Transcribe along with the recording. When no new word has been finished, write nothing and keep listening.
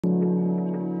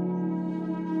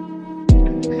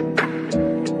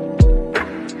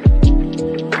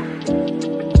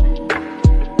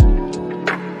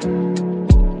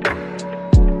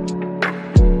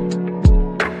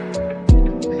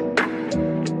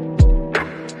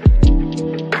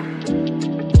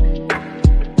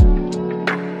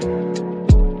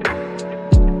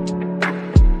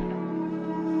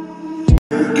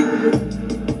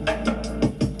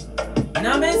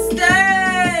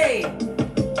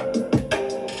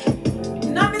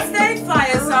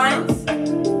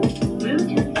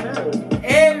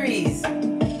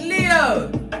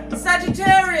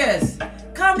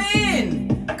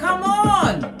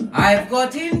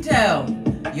got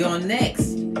intel. Your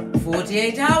next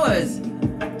 48 hours.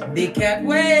 Big cat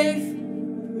wave.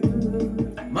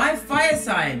 My fire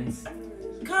signs.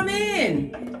 Come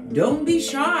in. Don't be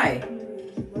shy.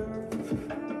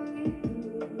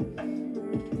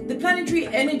 The planetary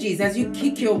energies as you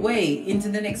kick your way into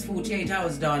the next 48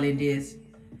 hours, darling dears.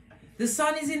 The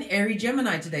sun is in Airy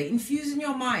Gemini today, infusing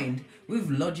your mind with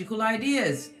logical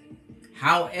ideas.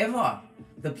 However,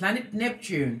 the planet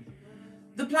Neptune,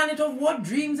 the planet of what?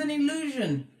 Dreams and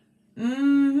illusion.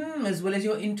 As well as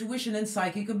your intuition and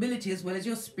psychic ability, as well as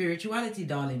your spirituality,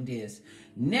 darling dears.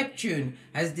 Neptune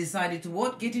has decided to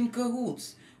what? Get in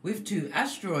cahoots with two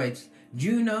asteroids.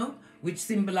 Juno, which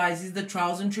symbolizes the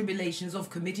trials and tribulations of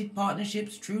committed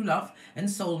partnerships, true love, and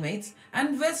soulmates,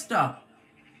 and Vesta.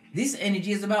 This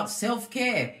energy is about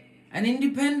self-care and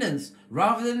independence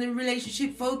rather than the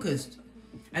relationship focused.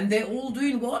 And they're all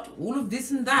doing what? All of this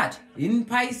and that in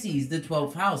Pisces, the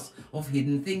 12th house of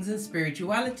hidden things and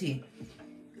spirituality.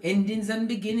 Endings and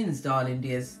beginnings, darling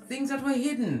dears. Things that were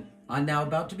hidden are now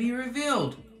about to be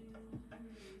revealed.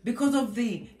 Because of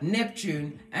the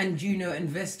Neptune and Juno and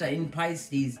Vesta in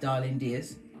Pisces, darling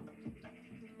dears,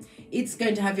 it's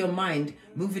going to have your mind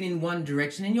moving in one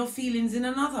direction and your feelings in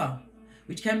another,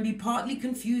 which can be partly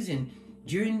confusing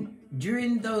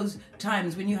during those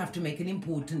times when you have to make an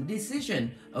important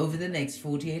decision over the next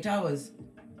 48 hours.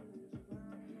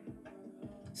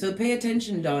 So pay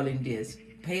attention, darling dears.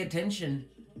 Pay attention.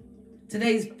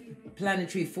 Today's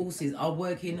planetary forces are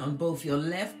working on both your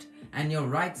left and your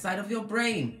right side of your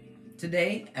brain.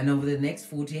 Today and over the next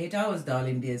 48 hours,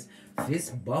 darling dears.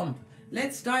 Fist bump.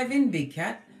 Let's dive in, big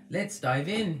cat. Let's dive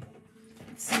in.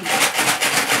 Let's see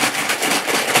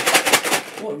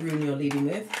what rune you're leading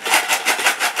with.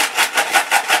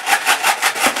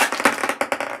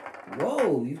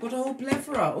 Whoa, you've got a whole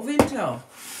plethora of intel.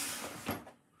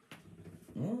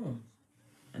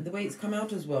 And the way it's come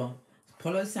out as well.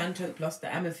 Palo Santo plus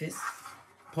the amethyst.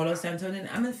 Palo Santo and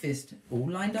amethyst. All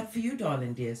lined up for you,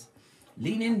 darling dears.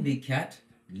 Lean in, big cat.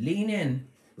 Lean in.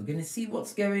 We're going to see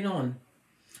what's going on.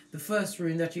 The first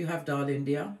rune that you have, darling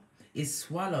dear, is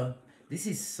Swallow. This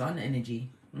is sun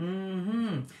energy.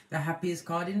 The happiest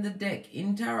card in the deck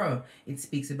in tarot. It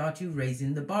speaks about you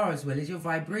raising the bar as well as your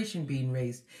vibration being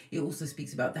raised. It also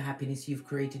speaks about the happiness you've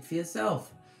created for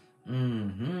yourself.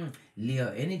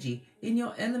 Leo energy in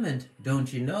your element.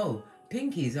 Don't you know?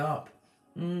 Pinky's up.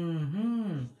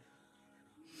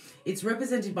 It's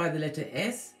represented by the letter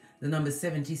S, the number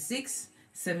 76,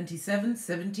 77,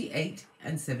 78,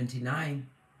 and 79.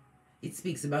 It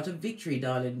speaks about a victory,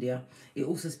 darling dear. It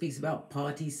also speaks about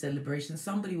party celebration.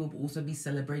 Somebody will also be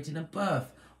celebrating a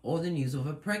birth or the news of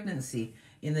a pregnancy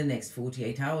in the next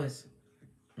 48 hours.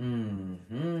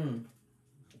 The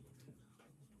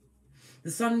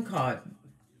Sun card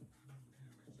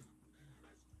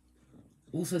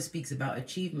also speaks about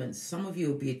achievements. Some of you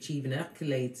will be achieving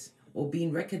accolades or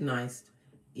being recognized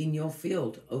in your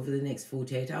field over the next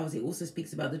 48 hours. It also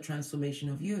speaks about the transformation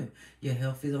of you. Your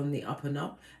health is on the up and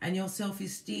up, and your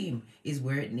self-esteem is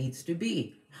where it needs to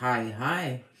be. High,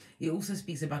 high. It also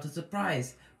speaks about a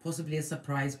surprise, possibly a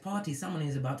surprise party. Someone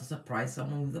is about to surprise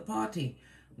someone with a party.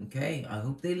 Okay, I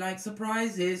hope they like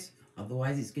surprises.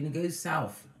 Otherwise, it's going to go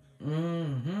south.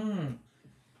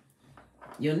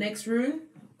 Your next rune,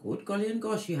 good golly and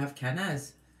gosh, you have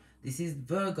Canaz. This is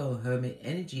Virgo Hermit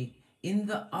energy. In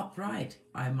the upright,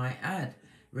 I might add,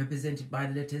 represented by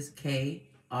the letters K,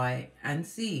 I, and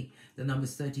C. The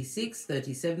numbers 36,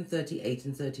 37, 38,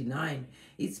 and 39.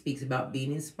 It speaks about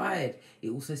being inspired. It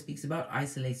also speaks about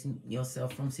isolating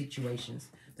yourself from situations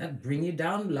that bring you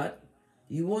down, blood.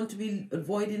 You want to be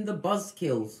avoiding the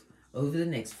buzzkills over the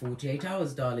next 48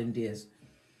 hours, darling dears.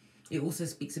 It also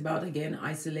speaks about, again,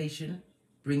 isolation,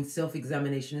 brings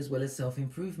self-examination as well as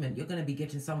self-improvement. You're going to be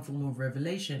getting some form of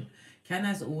revelation. Can,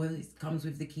 as always, comes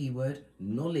with the keyword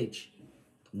knowledge.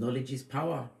 Knowledge is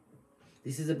power.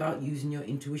 This is about using your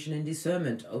intuition and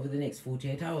discernment over the next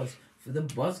 48 hours for the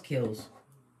buzzkills.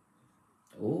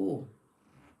 Oh.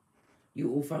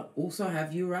 You also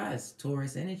have Uranus,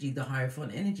 Taurus energy, the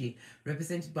Hierophant energy,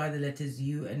 represented by the letters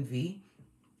U and V.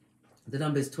 The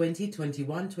numbers 20,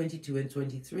 21, 22, and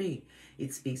 23.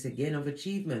 It speaks again of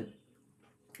achievement.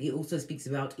 It also speaks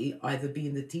about either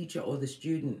being the teacher or the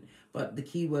student. But the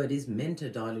key word is mentor,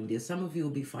 darling dear. Some of you will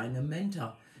be finding a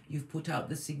mentor. You've put out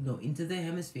the signal into the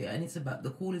hemisphere, and it's about, the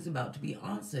call is about to be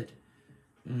answered.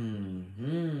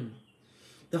 The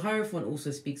Hierophant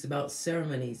also speaks about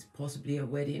ceremonies, possibly a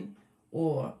wedding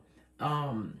or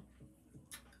a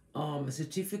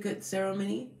certificate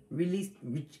ceremony,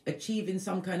 achieving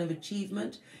some kind of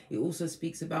achievement. It also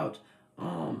speaks about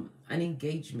an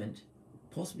engagement.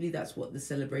 Possibly that's what the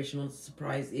celebration or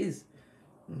surprise is.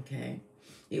 Okay.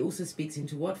 It also speaks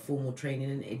into what? Formal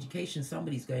training and education.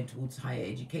 Somebody's going towards higher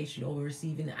education or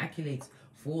receiving accolades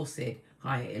for said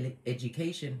higher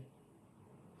education.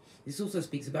 This also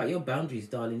speaks about your boundaries,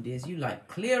 darling dears. You like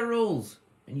clear rules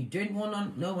and you don't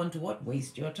want no one to what?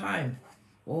 Waste your time.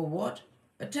 Or what?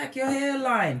 Attack your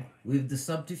hairline with the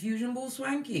subterfusion ball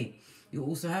swanky. You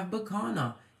also have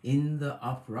Bacana in the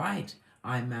upright.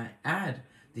 I might add,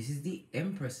 this is the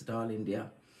Empress, darling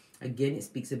dear. Again, it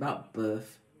speaks about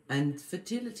birth and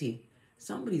fertility.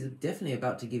 Somebody's definitely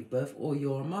about to give birth, or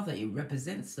your mother. It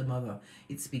represents the mother.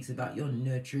 It speaks about your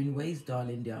nurturing ways,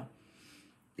 darling dear.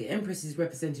 The Empress is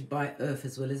represented by Earth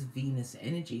as well as Venus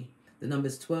energy. The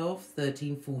numbers 12,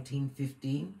 13, 14,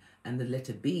 15, and the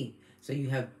letter B. So you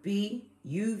have B,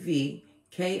 U, V,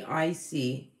 K, I,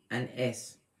 C, and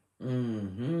S.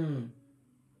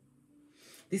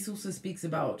 This also speaks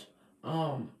about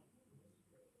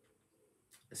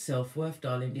self-worth,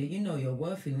 darling dear. You know your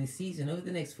worth in this season. Over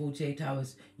the next 48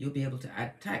 hours, you'll be able to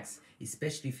add tax,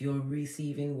 especially if you're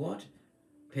receiving what?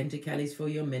 Pentacles for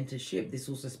your mentorship. This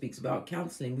also speaks about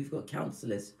counseling. We've got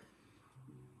counselors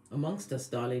amongst us,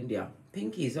 darling dear.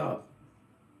 Pinkies up.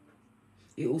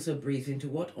 It also breathes into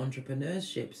what?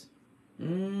 Entrepreneurships.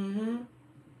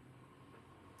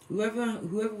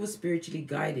 Whoever was spiritually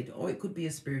guided, or it could be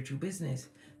a spiritual business.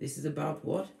 This is about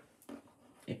what?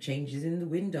 It changes in the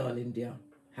wind, darling dear.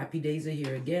 Happy days are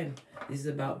here again. This is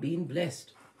about being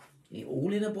blessed.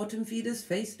 All in a bottom feeder's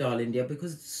face, darling dear,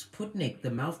 because Sputnik,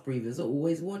 the mouth breathers, are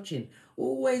always watching,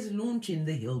 always launching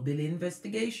the hillbilly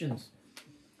investigations.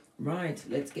 Right,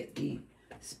 let's get the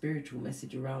spiritual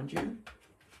message around you. I'm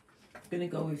going to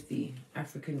go with the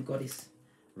African Goddess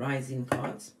Rising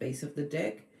cards, base of the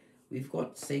deck. We've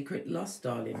got Sacred Lust,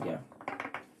 darling dear.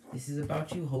 This is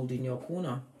about you holding your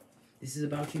corner. This is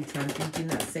about you transmuting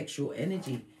that sexual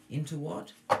energy into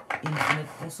what? Infinite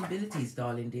possibilities,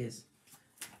 darling dears.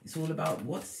 It's all about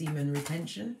what? Semen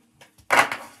retention.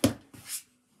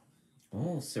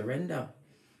 Oh, surrender.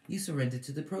 You surrender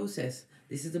to the process.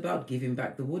 This is about giving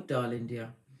back the wood, darling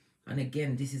dear. And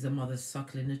again, this is a mother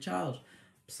suckling a child.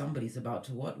 Somebody's about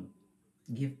to what?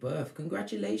 Give birth.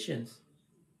 Congratulations.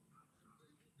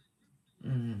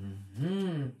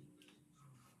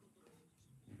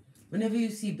 Whenever you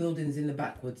see buildings in the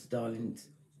backwards, darlings,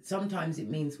 sometimes it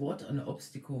means what? An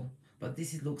obstacle. But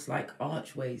this looks like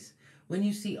archways. When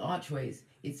you see archways,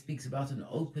 it speaks about an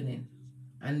opening.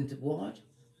 And what?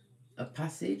 A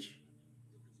passage.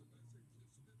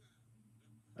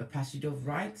 A passage of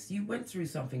rights. You went through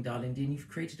something, darling, and you've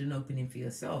created an opening for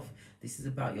yourself. This is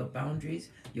about your boundaries,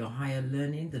 your higher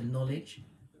learning, the knowledge,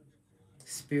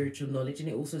 spiritual knowledge, and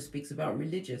it also speaks about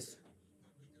religious.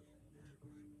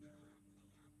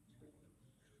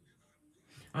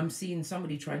 I'm seeing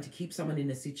somebody trying to keep someone in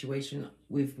a situation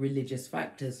with religious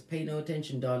factors. Pay no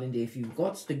attention, darling dear. If you've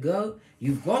got to go,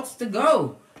 you've got to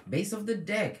go. Base of the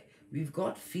deck. We've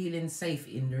got feeling safe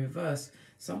in the reverse.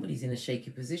 Somebody's in a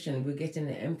shaky position. We're getting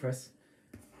the Empress.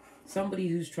 Somebody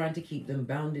who's trying to keep them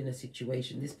bound in a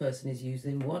situation. This person is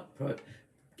using what?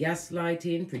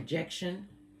 Gaslighting, projection.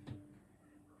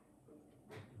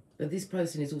 But this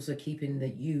person is also keeping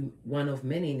you one of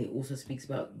many, and it also speaks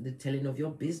about the telling of your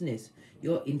business,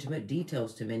 your intimate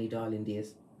details to many, darling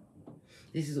dears.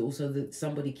 This is also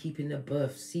somebody keeping the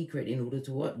birth secret in order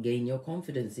to what? Gain your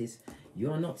confidences.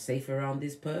 You're not safe around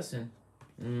this person.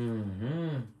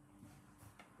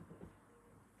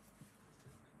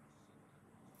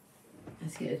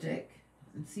 Let's get a deck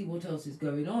and see what else is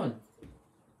going on.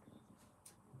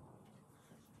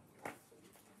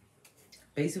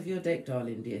 Base of your deck,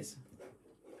 darling dears.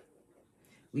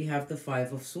 We have the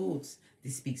Five of Swords.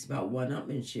 This speaks about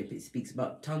one-upmanship. It speaks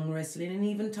about tongue wrestling and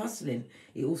even tussling.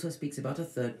 It also speaks about a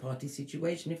third-party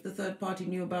situation. If the third party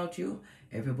knew about you,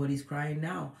 everybody's crying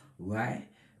now. Why?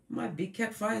 My big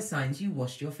cat fire signs, you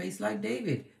washed your face like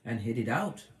David and headed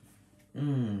out.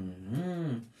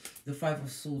 The Five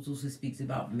of Swords also speaks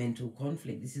about mental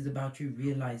conflict. This is about you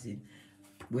realizing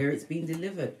where it's being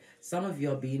delivered. Some of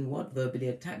you are being what? Verbally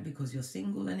attacked because you're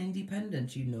single and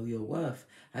independent. You know your worth.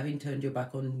 Having turned your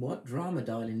back on what? Drama,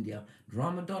 darling dear.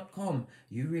 Drama.com.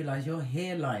 You realize your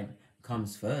hairline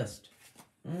comes first.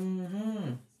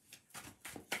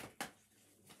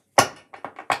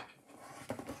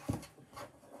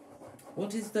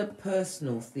 What is the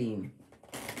personal theme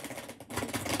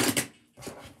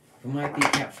for my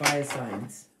big cat fire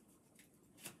signs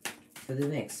for the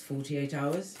next 48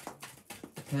 hours?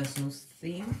 Personal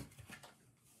theme.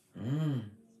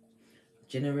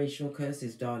 Generational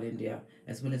curses, darling dear,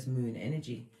 as well as moon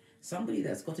energy. Somebody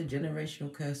that's got a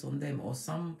generational curse on them, or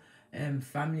some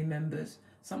family members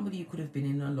Somebody you could have been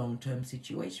in a long-term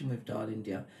situation with, darling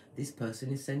dear. This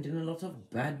person is sending a lot of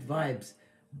bad vibes,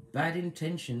 bad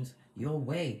intentions your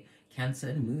way. Cancer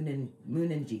and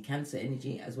moon energy, Cancer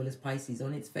energy, as well as Pisces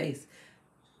on its face,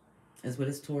 as well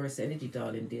as Taurus energy,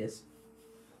 darling dears.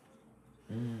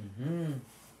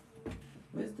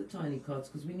 Where's the tiny cards?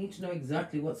 Because we need to know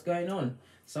exactly what's going on.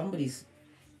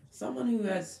 Someone who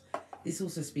has, this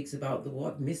also speaks about the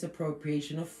what?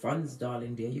 Misappropriation of funds,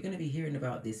 darling dear. You're going to be hearing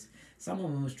about this.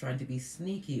 Someone who was trying to be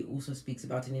sneaky. It also speaks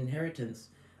about an inheritance.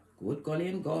 Good golly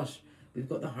and gosh. We've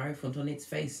got the Hierophant on its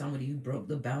face. Somebody who broke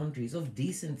the boundaries of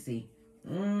decency.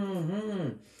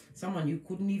 Someone you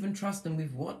couldn't even trust them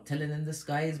with what? Telling them the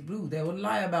sky is blue. They will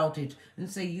lie about it and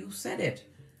say you said it.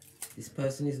 This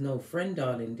person is no friend,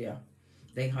 darling dear.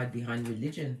 They hide behind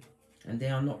religion. And they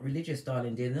are not religious,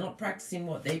 darling dear. They're not practicing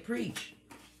what they preach.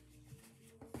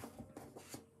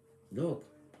 Look,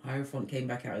 Hierophant came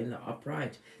back out in the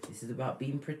upright. This is about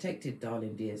being protected,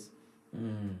 darling dears.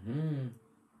 And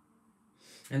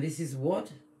this is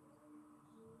what?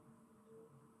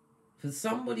 For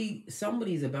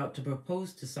somebody's about to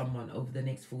propose to someone over the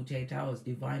next 48 hours.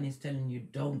 Divine is telling you,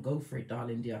 don't go for it,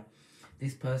 darling dear.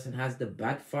 This person has the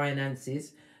bad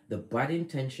finances, the bad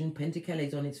intention.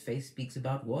 Pentacles on its face speaks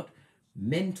about what?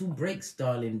 Mental breaks,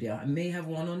 darling dear. I may have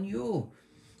one on you.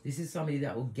 This is somebody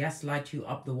that will gaslight you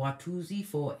up the Watusi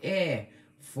for air.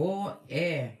 For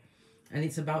air. And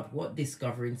it's about what?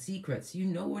 Discovering secrets. You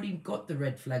know already got the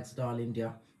red flags, darling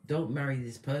dear. Don't marry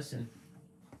this person.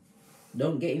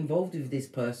 Don't get involved with this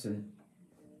person.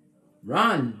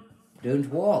 Run. Don't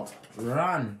walk.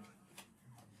 Run.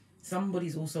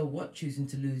 Somebody's also what? Choosing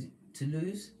to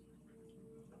lose?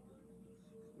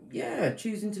 Yeah,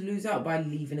 choosing to lose out by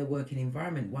leaving a working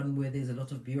environment, one where there's a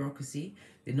lot of bureaucracy.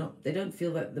 They don't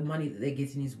feel that the money that they're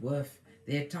getting is worth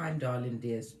their time, darling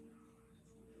dears.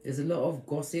 There's a lot of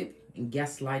gossip and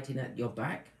gaslighting at your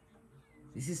back.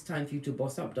 This is time for you to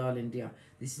boss up, darling dear.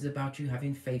 This is about you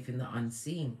having faith in the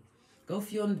unseen. Go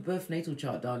for your birth natal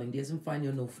chart, darling dears, and find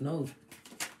your North Node,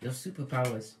 your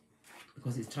superpowers.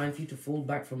 Because it's time for you to fall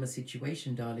back from a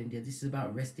situation, darling dear. This is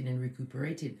about resting and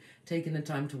recuperating. Taking the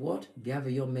time to what? Gather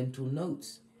your mental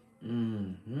notes.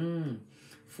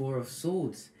 Four of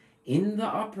Swords. In the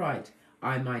upright,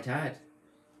 I might add.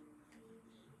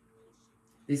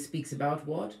 This speaks about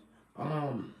what?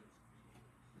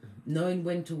 Knowing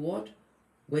when to what?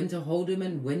 When to hold them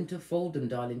and when to fold them,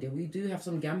 darling dear. We do have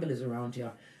some gamblers around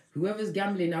here. Whoever's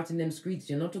gambling out in them streets,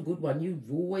 you're not a good one. You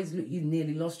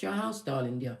nearly lost your house,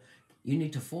 darling dear. You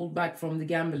need to fall back from the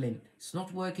gambling. It's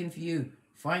not working for you.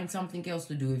 Find something else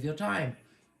to do with your time.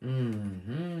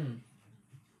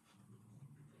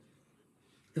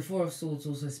 The Four of Swords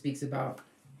also speaks about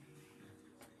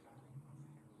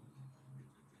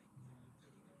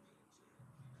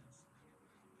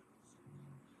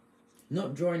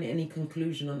not drawing any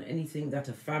conclusion on anything that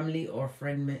a family or a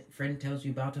friend tells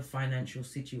you about a financial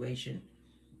situation,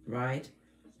 right?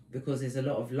 Because there's a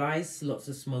lot of lies, lots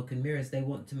of smoke and mirrors. They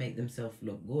want to make themselves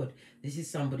look good. This is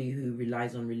somebody who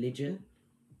relies on religion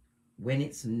when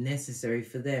it's necessary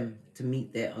for them to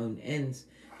meet their own ends.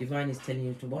 Divine is telling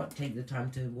you to what? Take the time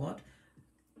to what?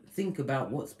 Think about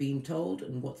what's being told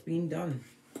and what's being done.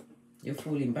 You're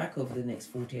falling back over the next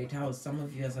 48 hours. Some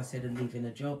of you, as I said, are leaving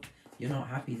a job. You're not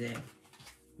happy there.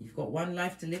 You've got one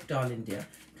life to live, darling dear.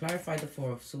 Clarify the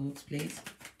Four of Swords, please.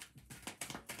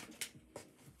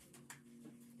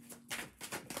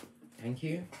 Thank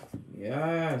you.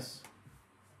 Yes.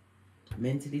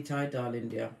 Mentally tied, darling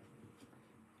dear.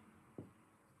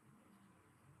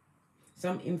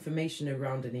 Some information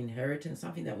around an inheritance,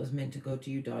 something that was meant to go to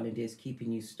you, darling dear, is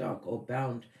keeping you stuck or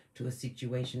bound to a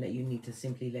situation that you need to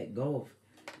simply let go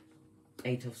of.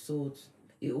 Eight of Swords.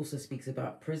 It also speaks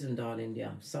about prison, darling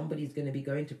dear. Somebody's going to be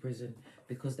going to prison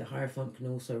because the Hierophant can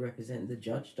also represent the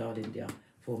judge, darling dear,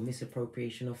 for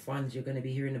misappropriation of funds. You're going to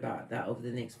be hearing about that over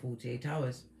the next 48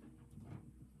 hours.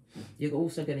 You're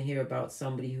also going to hear about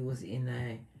somebody who was in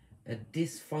a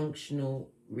dysfunctional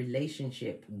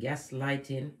relationship,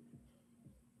 gaslighting,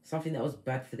 something that was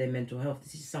bad for their mental health.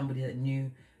 This is somebody that knew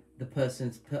the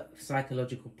person's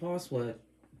psychological password.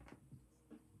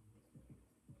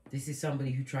 This is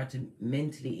somebody who tried to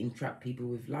mentally entrap people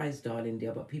with lies, darling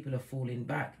dear, but people are falling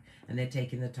back and they're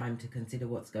taking the time to consider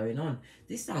what's going on.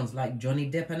 This sounds like Johnny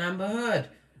Depp and Amber Heard.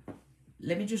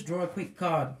 Let me just draw a quick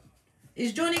card.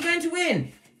 Is Johnny going to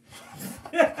win?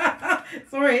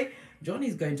 Sorry,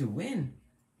 Johnny's going to win.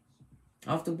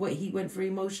 After what he went through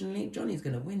emotionally, Johnny's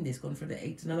going to win this. Gone for the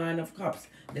 8 and the 9 of Cups.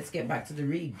 Let's get back to the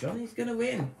read. Johnny's going to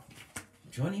win.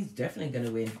 Johnny's definitely going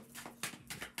to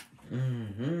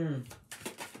win.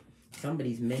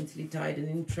 Somebody's mentally tied and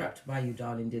entrapped by you,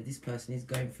 darling dear. This person is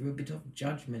going through a bit of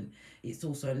judgment. It's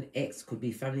also an ex, could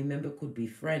be family member, could be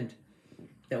friend,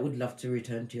 that would love to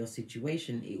return to your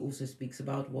situation. It also speaks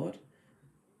about what?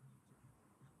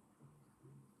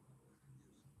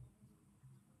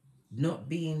 Not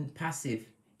being passive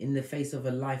in the face of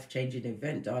a life-changing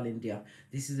event, darling dear.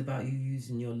 This is about you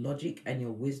using your logic and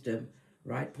your wisdom,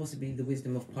 right? Possibly the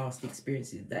wisdom of past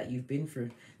experiences that you've been through.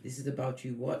 This is about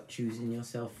you, what? Choosing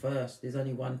yourself first. There's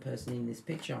only one person in this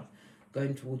picture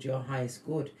going towards your highest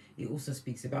good. It also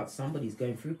speaks about somebody's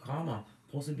going through karma,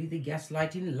 possibly the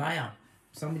gaslighting liar.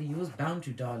 Somebody you was bound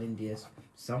to, darling dears.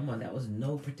 Someone that was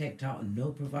no protector, no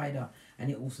provider. And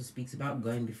it also speaks about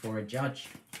going before a judge.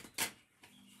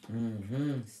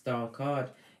 Star card.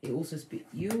 It also speaks,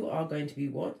 you are going to be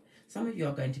what? Some of you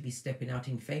are going to be stepping out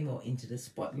in fame or into the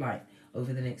spotlight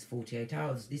over the next 48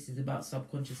 hours. This is about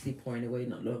subconsciously pouring away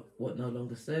what no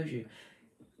longer serves you.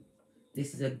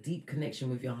 This is a deep connection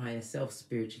with your higher self,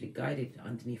 spiritually guided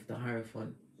underneath the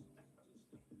Hierophant.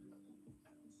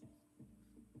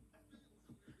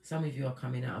 Some of you are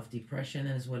coming out of depression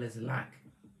as well as lack,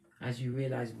 as you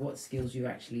realize what skills you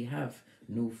actually have.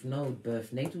 North Node,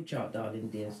 Birth Natal Chart, darling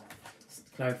dears.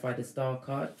 Clarify the star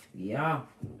card. Yeah.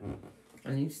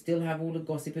 And you still have all the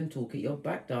gossip and talk at your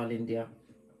back, darling dear.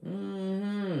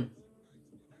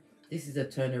 This is a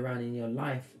turnaround in your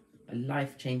life. A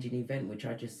life-changing event, which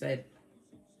I just said.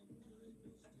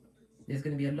 There's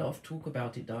going to be a lot of talk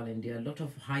about it, darling dear. A lot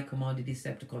of high-commanded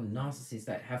Decepticon narcissists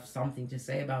that have something to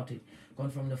say about it. Gone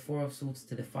from the 4 of Swords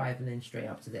to the 5 and then straight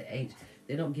up to the 8.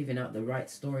 They're not giving out the right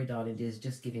story, darling dear. It's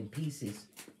just giving pieces.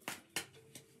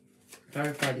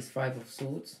 Clarify this 5 of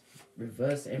Swords.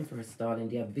 Reverse Empress, darling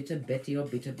dear. Bitter Betty or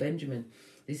Bitter Benjamin.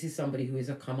 This is somebody who is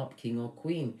a come-up king or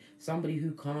queen. Somebody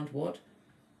who can't what?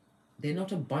 They're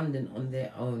not abundant on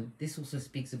their own. This also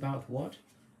speaks about what?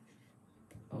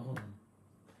 Oh.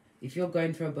 If you're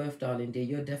going for a birth, darling dear,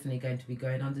 you're definitely going to be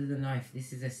going under the knife.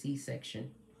 This is a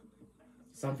C-section.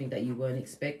 Something that you weren't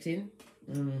expecting.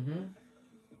 Is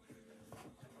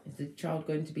the child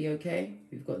going to be okay?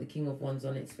 We've got the King of Wands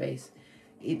on its face.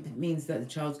 It means that the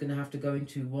child's going to have to go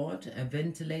into what? A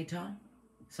ventilator?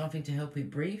 Something to help it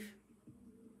breathe?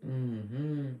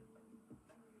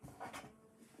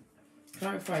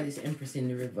 Clarify this Empress in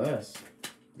the reverse.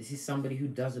 This is somebody who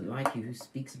doesn't like you, who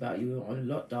speaks about you a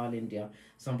lot, darling dear.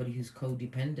 Somebody who's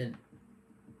codependent.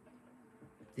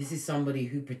 This is somebody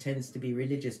who pretends to be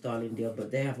religious, darling dear,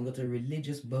 but they haven't got a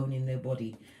religious bone in their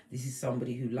body. This is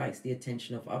somebody who likes the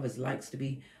attention of others, likes to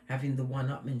be having the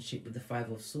one-upmanship with the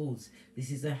 5 of Swords. This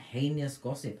is a heinous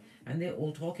gossip, and they're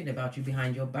all talking about you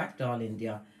behind your back, darling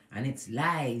dear. And it's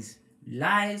lies,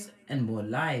 lies, and more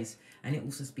lies. And it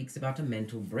also speaks about a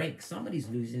mental break. Somebody's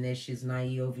losing their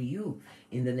shiznai over you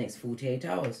in the next 48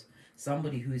 hours.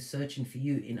 Somebody who is searching for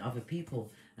you in other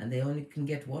people. And they only can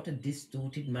get what? A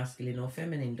distorted masculine or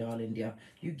feminine, darling dear.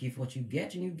 You give what you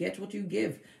get and you get what you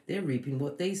give. They're reaping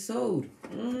what they sowed.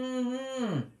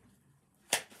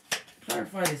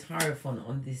 Clarify this Hierophant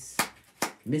on this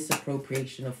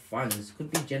misappropriation of funds. Could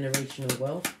be generational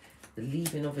wealth. The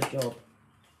leaving of a job.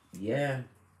 Yeah.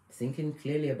 Thinking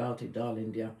clearly about it,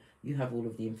 darling dear. You have all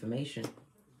of the information.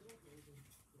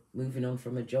 Moving on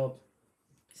from a job.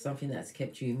 Something that's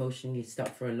kept you emotionally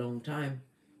stuck for a long time.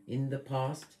 In the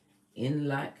past. In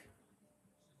lack.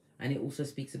 And it also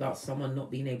speaks about someone not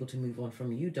being able to move on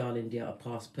from you, darling dear. A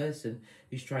past person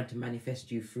who's trying to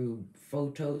manifest you through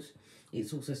photos.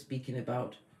 It's also speaking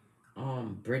about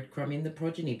breadcrumbing the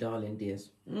progeny, darling dears.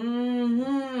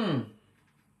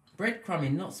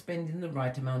 Breadcrumbing, not spending the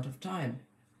right amount of time.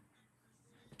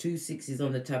 2 6s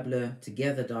on the tableau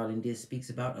together, darling dear, speaks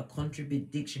about a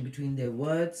contradiction between their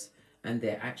words and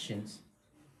their actions.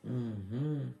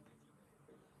 The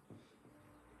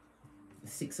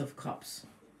 6 of Cups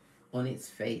on its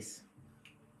face.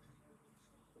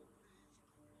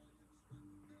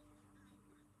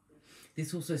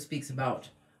 This also speaks about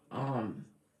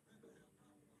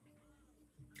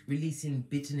releasing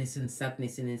bitterness and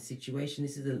sadness in a situation.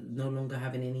 This is no longer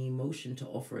having any emotion to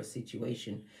offer a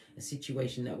situation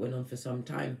that went on for some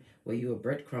time where you were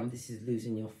breadcrumb. This is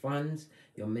losing your funds,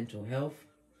 your mental health.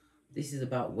 This is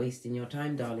about wasting your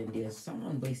time, darling dear.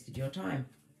 Someone wasted your time.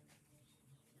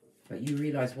 But you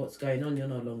realize what's going on. You're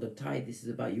no longer tied. This is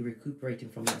about you recuperating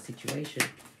from that situation.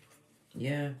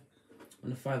 Yeah. On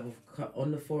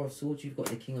the 4 of Swords, you've got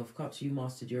the King of Cups. You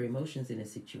mastered your emotions in a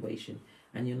situation.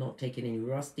 And you're not taking any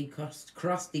rusty,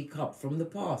 crusty cup from the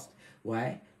past.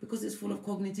 Why? Because it's full of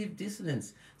cognitive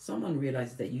dissonance. Someone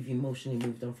realizes that you've emotionally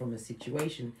moved on from a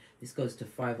situation. This goes to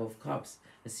 5 of Cups.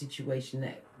 A situation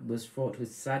that was fraught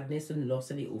with sadness and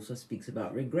loss. And it also speaks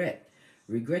about regret.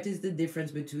 Regret is the difference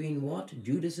between what?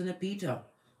 Judas and a Peter.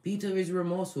 Peter is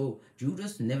remorseful.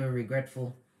 Judas never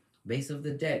regretful. Base of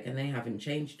the deck, and they haven't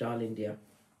changed, darling dear.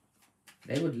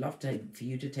 They would love for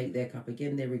you to take their cup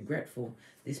again. They're regretful.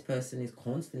 This person is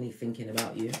constantly thinking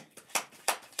about you.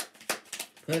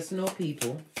 Person or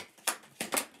people,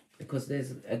 because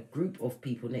there's a group of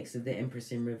people next to the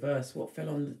Empress in reverse. What fell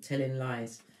on the telling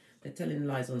lies? They're telling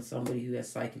lies on somebody who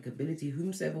has psychic ability.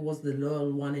 Whomsoever was the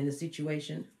loyal one in the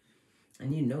situation.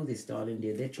 And you know this, darling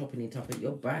dear. They're chopping it up at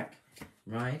your back,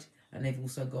 right? And they've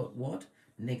also got what?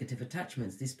 Negative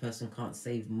attachments. This person can't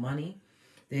save money.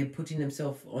 They're putting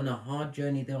themselves on a hard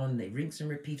journey. They're on the rinse and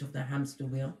repeat of the hamster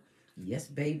wheel. Yes,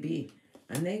 baby.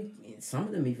 And some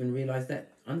of them even realize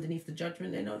that underneath the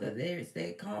judgment, they know that it's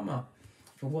their karma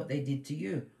for what they did to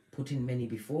you. Putting many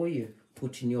before you.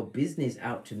 Putting your business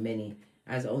out to many.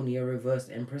 As only a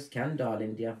reversed Empress can,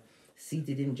 darling dear.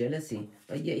 Seated in jealousy.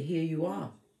 But yet here you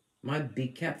are. My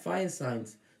big cat fire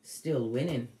signs. Still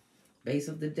winning. Base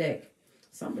of the deck.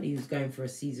 Somebody who's going for a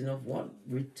season of what?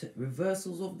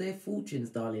 Reversals of their fortunes,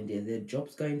 darling dear. Their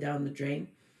job's going down the drain.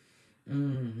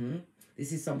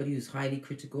 This is somebody who's highly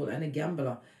critical and a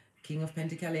gambler. King of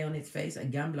Pentacles on its face. A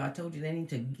gambler. I told you they need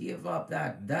to give up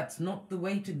that. That's not the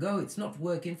way to go. It's not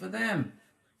working for them.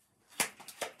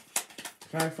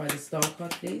 Clarify the star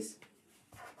card, please.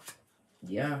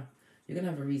 Yeah. You're going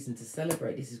to have a reason to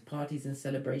celebrate. This is parties and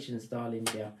celebrations, darling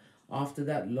dear. After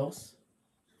that loss,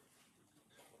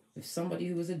 with somebody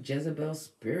who was a Jezebel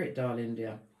spirit, darling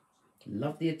dear.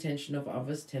 Love the attention of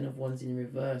others. 10 of Wands in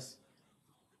reverse.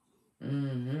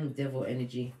 Devil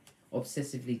energy.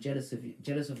 Obsessively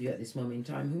jealous of you at this moment in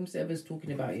time. Whomsoever's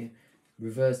talking about you.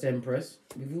 Reversed Empress.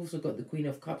 We've also got the Queen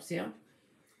of Cups here.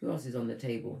 Who else is on the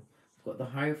table? We've got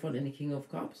the Hierophant and the King of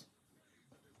Cups.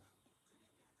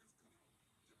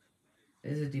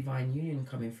 There's a divine union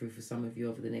coming through for some of you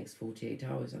over the next 48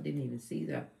 hours. I didn't even see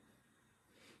that.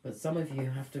 But some of you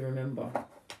have to remember,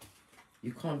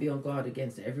 you can't be on guard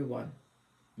against everyone.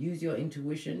 Use your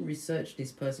intuition. Research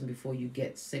this person before you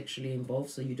get sexually involved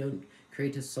so you don't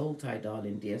create a soul tie,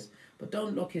 darling dears. But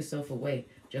don't lock yourself away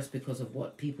just because of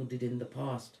what people did in the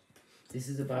past. This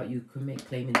is about you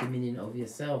claiming dominion over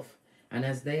yourself. And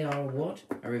as they are what?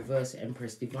 A reverse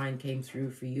Empress. Divine came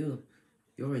through for you.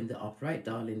 You're in the upright,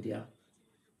 darling dear.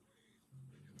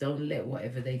 Don't let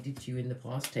whatever they did to you in the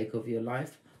past take over your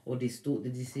life or distort the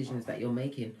decisions that you're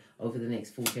making over the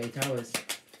next 48 hours.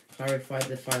 Clarify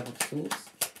the 5 of Swords.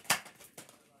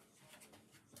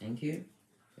 Thank you.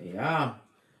 Yeah.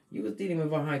 You was dealing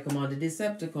with a High Commander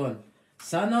Decepticon.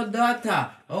 Son or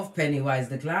daughter of Pennywise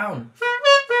the Clown.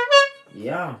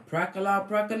 Yeah. Prakala,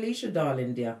 Prakalisha,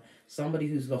 darling dear. Somebody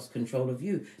who's lost control of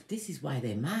you. This is why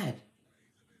they're mad.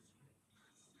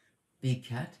 Big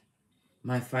cat.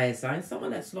 My fire sign.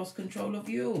 Someone that's lost control of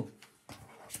you.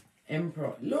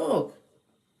 Emperor. Look.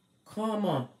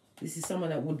 Karma. This is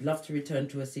someone that would love to return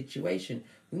to a situation.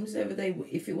 Whomsoever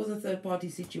if it was a third party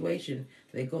situation,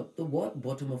 they got the what?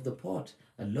 Bottom of the pot.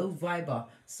 A low viber.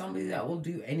 Somebody that will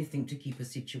do anything to keep a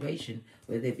situation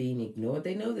where they're being ignored.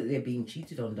 They know that they're being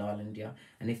cheated on, darling dear.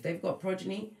 And if they've got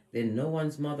progeny, they're no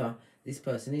one's mother. This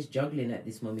person is juggling at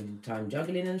this moment in time.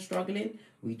 Juggling and struggling?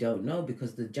 We don't know,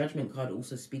 because the Judgment card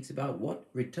also speaks about what?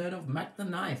 Return of Mac the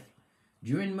Knife.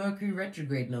 During Mercury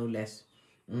retrograde, no less.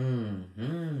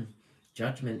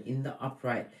 Judgment in the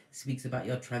upright speaks about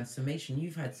your transformation.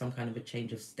 You've had some kind of a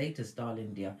change of status,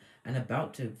 darling dear, and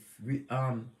about to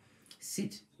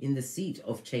sit in the seat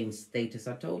of changed status.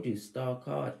 I told you, star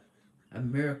card. A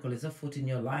miracle is afoot in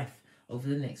your life over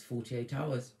the next 48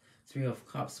 hours. 3 of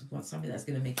Cups. Want something that's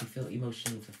going to make you feel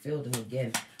emotionally fulfilled. And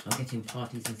again, I'm getting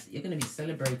parties, and you're going to be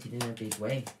celebrated in a big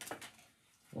way.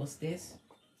 What's this?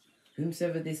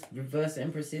 Whomsoever this reverse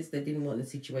Empress is, they didn't want the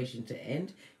situation to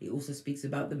end. It also speaks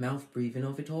about the mouth breathing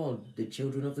of it all. The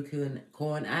children of the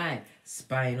corn eye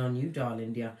spying on you,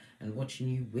 darling dear, and watching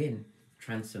you win.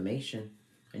 Transformation.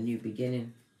 A new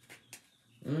beginning.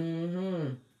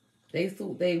 They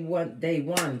thought they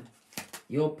won.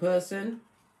 Your person,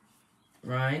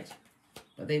 right?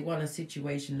 But they won a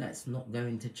situation that's not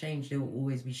going to change. They will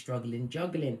always be struggling,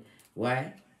 juggling.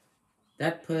 Why?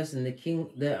 That person, the king,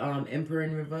 the emperor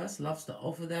in reverse, loves to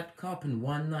offer that cup and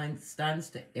one night stands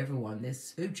to everyone. They're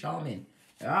so charming.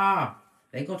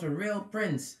 They got a real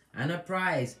prince and a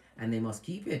prize, and they must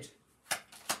keep it.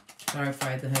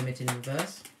 Clarify the Hermit in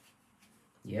reverse.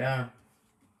 Yeah.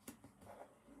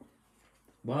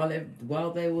 While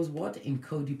there was what? In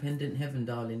codependent heaven,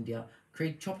 darling dear.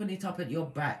 Chopping it up at your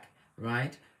back,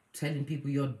 right? telling people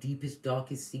your deepest,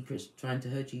 darkest secrets, trying to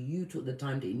hurt you. You took the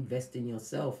time to invest in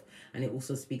yourself. And it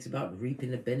also speaks about reaping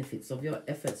the benefits of your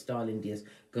efforts, darling dears,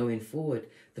 going forward.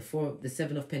 The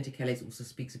Seven of Pentacles also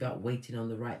speaks about waiting on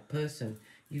the right person.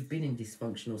 You've been in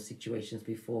dysfunctional situations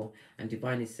before, and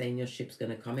divine is saying your ship's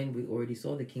going to come in. We already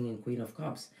saw the King and Queen of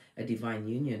Cups, a divine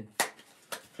union.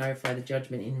 Clarify the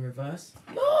Judgment in reverse.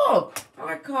 Look,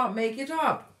 I can't make it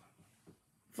up.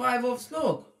 Five of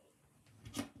Swords.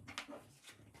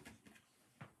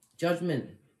 Judgment.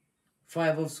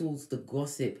 Five of Swords, the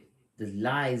gossip, the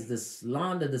lies, the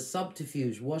slander, the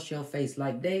subterfuge. Wash your face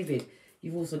like David.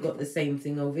 You've also got the same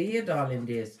thing over here, darling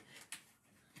dears.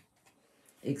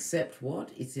 Except what?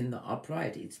 It's in the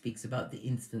upright. It speaks about the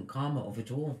instant karma of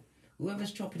it all.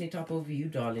 Whoever's chopping it up over you,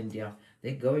 darling dear,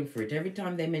 they're going for it. Every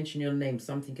time they mention your name,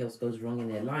 something else goes wrong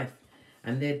in their life.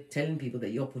 And they're telling people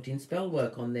that you're putting spell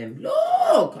work on them.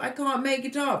 Look, I can't make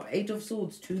it up. Eight of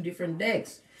Swords, two different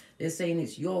decks. They're saying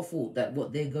it's your fault that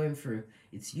what they're going through.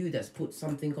 It's you that's put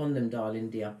something on them, darling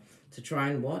dear, to try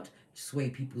and what? Sway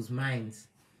people's minds.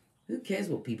 Who cares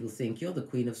what people think? You're the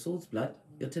Queen of Swords, blood.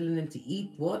 You're telling them to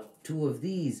eat what? Two of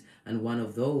these and one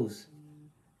of those.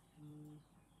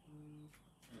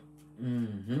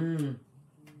 You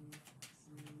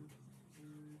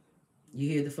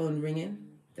hear the phone ringing?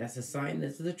 That's a sign.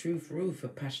 That's the truth roof. A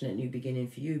passionate new beginning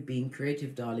for you. Being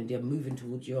creative, darling dear. Moving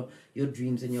towards your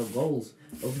dreams and your goals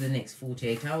over the next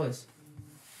 48 hours.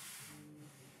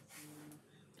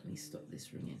 Let me stop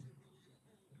this ringing.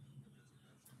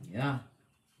 Yeah.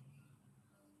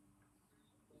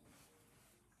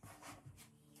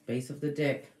 Base of the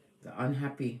deck. The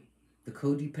unhappy. The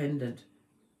codependent.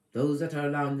 Those that are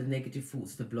allowing the negative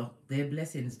thoughts to block their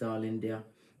blessings, darling dear.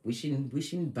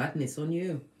 Wishing badness on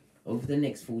you over the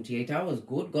next 48 hours.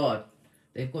 Good God.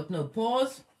 They've got no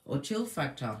pause or chill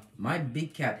factor. My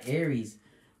big cat, Aries,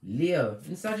 Leo,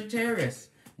 and Sagittarius.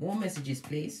 More messages,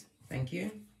 please. Thank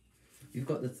you. You've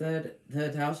got the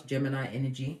third house, Gemini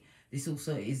energy. This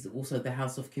also is the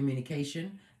house of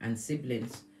communication and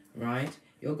siblings, right?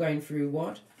 You're going through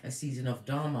what? A season of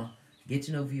Dharma.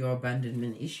 Getting over your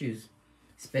abandonment issues.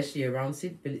 Especially around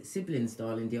siblings,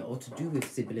 darling dear, or to do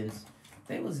with siblings.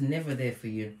 They was never there for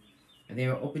you. And they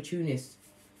are opportunists.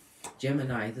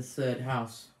 Gemini, the third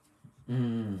house.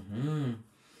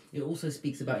 It also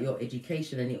speaks about your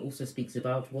education, and it also speaks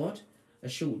about what? A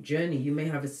short journey. You may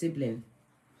have a sibling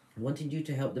wanting you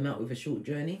to help them out with a short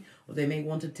journey, or they may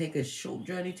want to take a short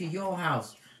journey to your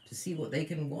house to see what they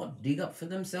can dig up for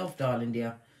themselves, darling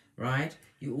dear. Right?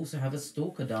 You also have a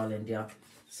stalker, darling dear.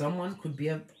 Someone could be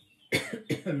a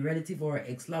relative or an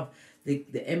ex-love.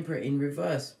 The Emperor in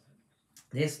reverse.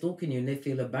 They're stalking you and they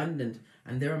feel abandoned.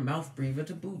 And they're a mouth breather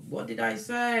to boot. What did I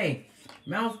say?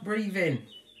 Mouth breathing.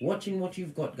 Watching what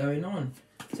you've got going on.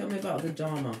 Tell me about the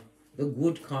Dharma. The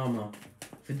good karma.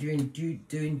 For doing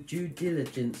due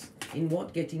diligence. In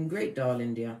what? Getting great,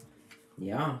 darling dear.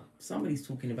 Yeah. Somebody's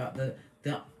talking about the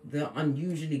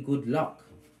unusually good luck.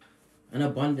 An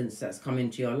abundance that's come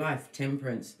into your life.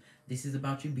 Temperance. This is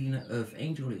about you being an earth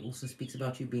angel. It also speaks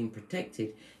about you being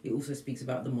protected. It also speaks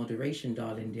about the moderation,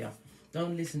 darling dear.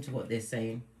 Don't listen to what they're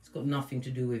saying. It's got nothing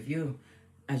to do with you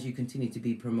as you continue to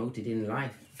be promoted in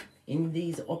life. In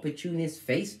these opportunists'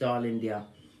 face, darling dear,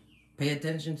 pay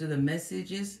attention to the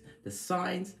messages, the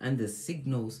signs, and the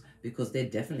signals, because they're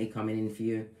definitely coming in for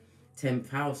you. 10th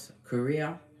house,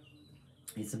 career.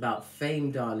 It's about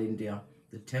fame, darling dear.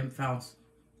 The 10th house.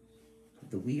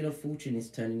 The Wheel of Fortune is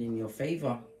turning in your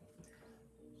favor.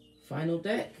 Final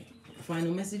deck.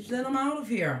 Final message. Then I'm out of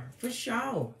here. For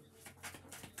sure.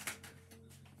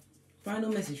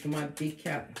 Final message for my big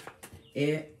cat.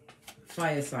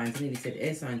 Fire signs. I nearly said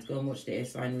air signs. Go and watch the air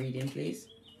sign reading, please.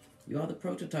 You are the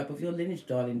prototype of your lineage,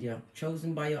 darling dear.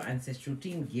 Chosen by your ancestral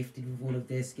team. Gifted with all of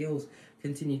their skills.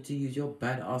 Continue to use your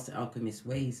badass alchemist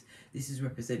ways. This is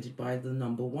represented by the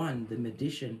number 1, the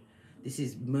magician. This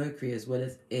is Mercury as well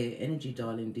as air energy,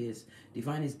 darling dears.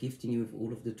 Divine is gifting you with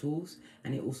all of the tools.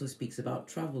 And it also speaks about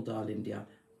travel, darling dear.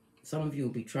 Some of you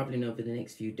will be traveling over the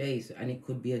next few days. And it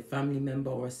could be a family member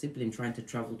or a sibling trying to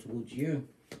travel towards you.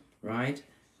 Right?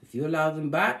 If you allow them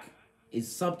back, it's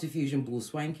subterfuge and bull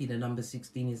swanky. The number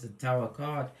 16 is a tower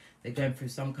card. They're going through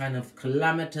some kind of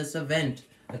calamitous event.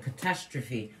 A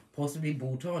catastrophe. Possibly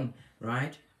brought on.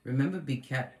 Right? Remember, big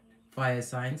cat fire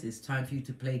signs. It's time for you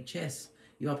to play chess.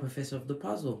 You are professor of the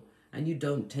puzzle, and you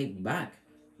don't take back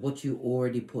what you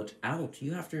already put out.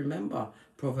 You have to remember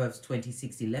Proverbs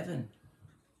 26:11.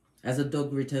 As a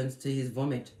dog returns to his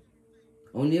vomit,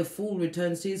 only a fool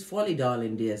returns to his folly,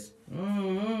 darling dears.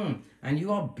 And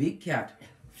you are big cat,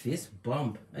 Fist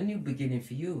bump. A new beginning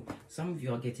for you. Some of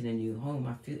you are getting a new home.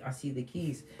 I see the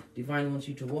keys. Divine wants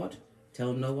you to what?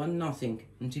 Tell no one nothing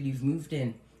until you've moved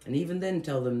in. And even then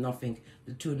tell them nothing.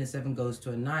 The 2 and the 7 goes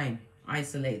to a 9.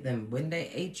 Isolate them. When they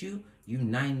hate you, you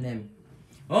 9 them.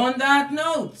 On that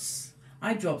note,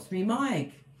 I drops me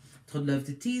mic. Toddle over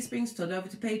to Teesprings, toddle over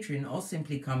to Patreon, or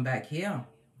simply come back here.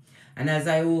 And as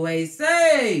I always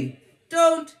say,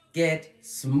 don't get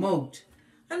smoked.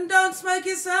 And don't smoke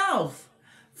yourself.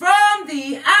 From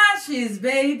the ashes,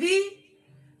 baby.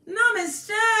 Namaste.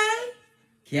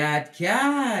 Cat,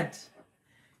 cat.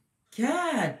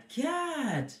 Cat,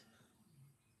 cat.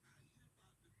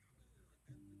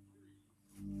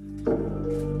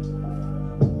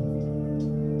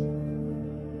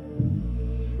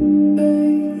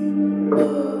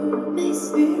 May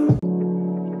spirit